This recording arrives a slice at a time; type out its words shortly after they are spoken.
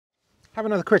Have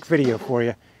another quick video for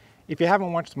you. If you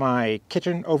haven't watched my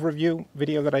kitchen overview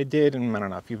video that I did, and I don't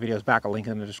know, a few videos back, I'll link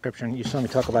in the description, you saw me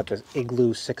talk about this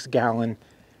Igloo 6-gallon.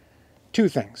 Two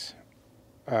things.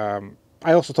 I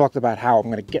also talked about how I'm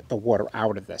going to get the water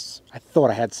out of this. I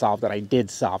thought I had solved it. I did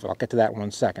solve it. I'll get to that in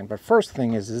 1 second. But first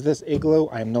thing is this Igloo,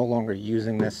 I am no longer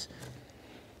using this.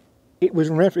 It was,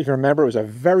 if you remember, it was a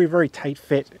very, very tight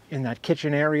fit in that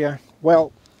kitchen area.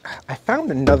 Well, I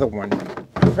found another one,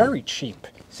 very cheap.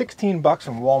 16 bucks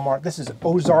from Walmart. This is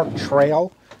Ozark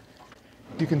Trail.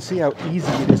 You can see how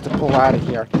easy it is to pull out of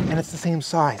here. And it's the same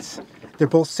size. They're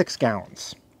both 6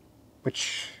 gallons,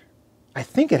 which I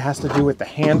think it has to do with the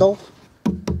handle.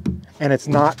 And it's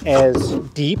not as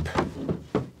deep.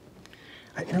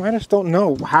 I just don't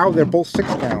know how they're both 6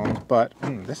 gallons, but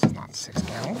this is not 6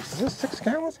 gallons. Is this 6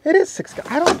 gallons? It is 6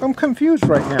 gallons. I'm confused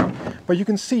right now. But you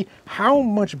can see how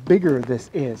much bigger this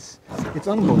is. It's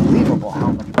unbelievable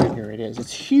how much bigger it is.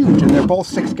 It's huge, and they're both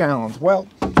 6 gallons. Well,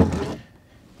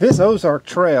 this Ozark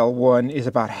Trail one is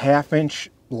about 1/2 inch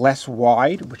less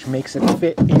wide, which makes it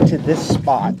fit into this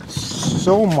spot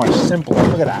so much simpler.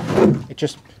 Look at that. It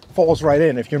just falls right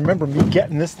in. If you remember me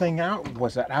getting this thing out,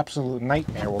 was an absolute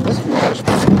nightmare. Well, this just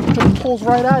pulls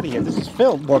right out of here. This is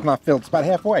filled. Well, it's not filled. It's about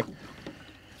halfway.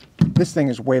 This thing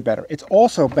is way better. It's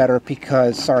also better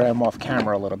because, sorry, I'm off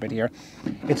camera a little bit here.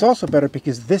 It's also better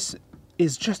because this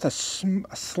is just a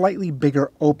slightly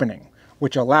bigger opening,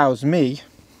 which allows me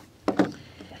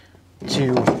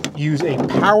to use a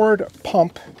powered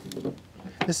pump.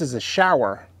 This is a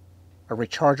shower, a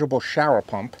rechargeable shower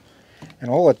pump. And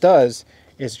all it does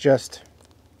is just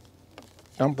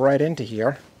dump right into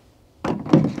here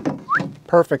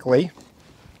perfectly.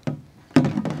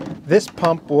 This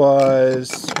pump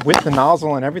was, with the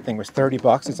nozzle and everything, was 30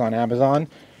 bucks. It's on Amazon.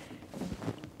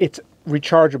 It's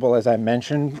rechargeable, as I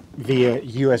mentioned, via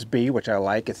USB, which I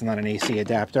like. It's not an AC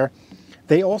adapter.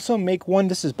 They also make one,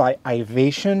 this is by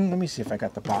Ivation. Let me see if I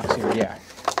got the box here. Yeah.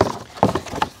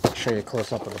 I'll show you a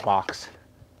close up of the box.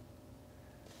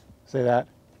 See that?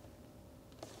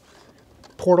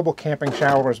 Portable camping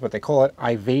showers, but they call it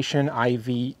Ivation,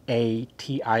 I-V-A-T-I-O-N.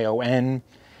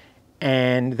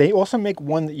 And they also make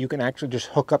one that you can actually just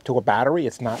hook up to a battery.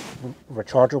 It's not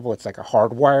rechargeable, it's like a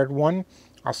hardwired one.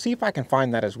 I'll see if I can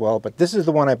find that as well, but this is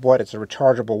the one I bought. It's a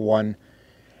rechargeable one.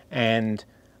 And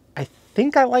I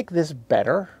think I like this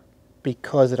better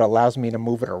because it allows me to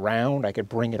move it around. I could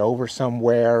bring it over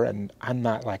somewhere and I'm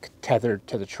not like tethered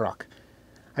to the truck.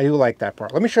 I do like that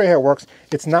part. Let me show you how it works.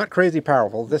 It's not crazy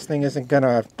powerful. This thing isn't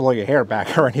gonna blow your hair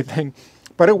back or anything,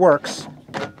 but it works.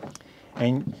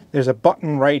 And there's a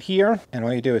button right here, and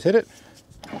all you do is hit it.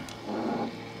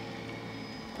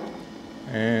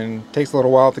 And it takes a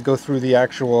little while to go through the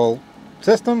actual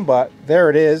system, but there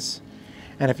it is.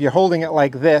 And if you're holding it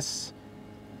like this,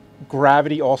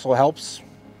 gravity also helps,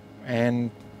 and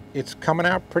it's coming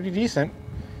out pretty decent.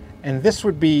 And this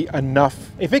would be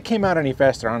enough. If it came out any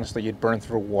faster, honestly, you'd burn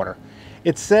through water.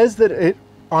 It says that it,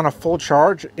 on a full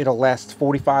charge, it'll last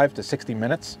 45 to 60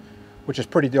 minutes, which is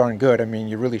pretty darn good. I mean,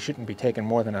 you really shouldn't be taking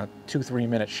more than a 2-3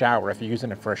 minute shower if you're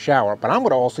using it for a shower. But I'm going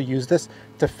to also use this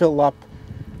to fill up,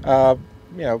 you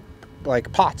know,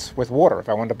 like pots with water if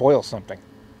I wanted to boil something,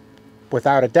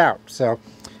 without a doubt. So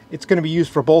it's going to be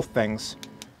used for both things.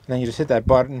 And then you just hit that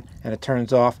button and it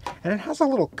turns off. And it has a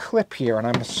little clip here, and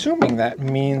I'm assuming that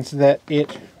means that it,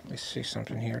 let me see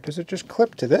something here. Does it just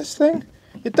clip to this thing?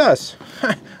 It does.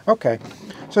 Okay.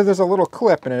 So there's a little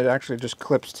clip and it actually just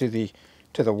clips to the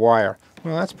wire.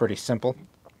 Well, that's pretty simple.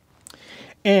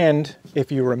 And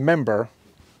if you remember,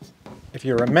 we'll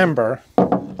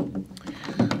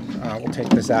take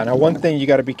this out. Now, one thing you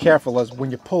got to be careful is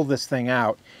when you pull this thing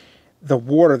out, the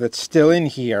water that's still in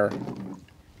here,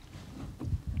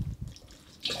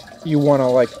 you want to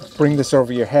like bring this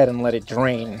over your head and let it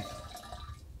drain.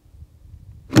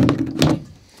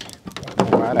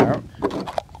 Pull that out.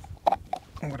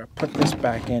 I'm going to put this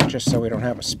back in just so we don't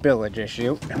have a spillage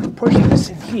issue. And push this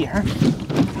in here.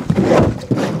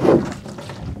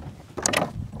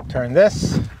 Turn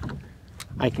this.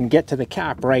 I can get to the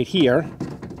cap right here.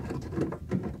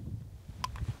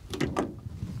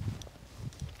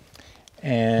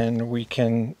 And we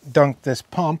can dunk this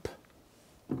pump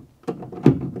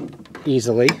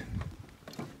easily.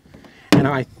 And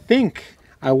I think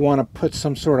I want to put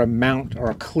some sort of mount or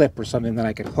a clip or something that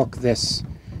I could hook this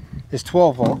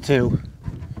 12 volt to,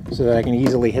 so that I can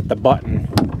easily hit the button.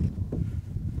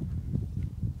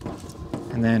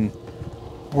 And then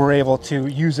we're able to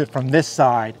use it from this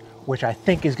side, which I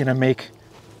think is going to make,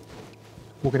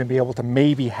 we're going to be able to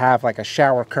maybe have like a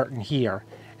shower curtain here,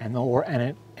 and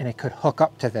it could hook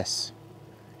up to this,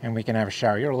 and we can have a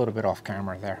shower. You're a little bit off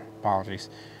camera there, apologies.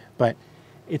 but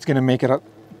it's going to make it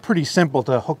pretty simple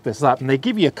to hook this up. And they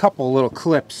give you a couple little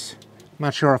clips. I'm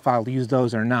not sure if I'll use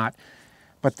those or not,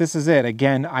 but this is it.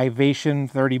 Again, Ivation,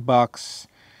 30 bucks,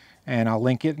 and I'll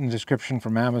link it in the description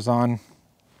from Amazon.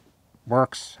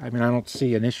 Works. I mean, I don't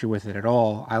see an issue with it at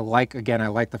all. I like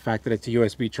the fact that it's a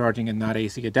USB charging and not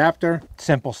AC adapter.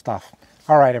 Simple stuff.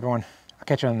 All right, everyone. I'll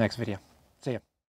catch you on the next video.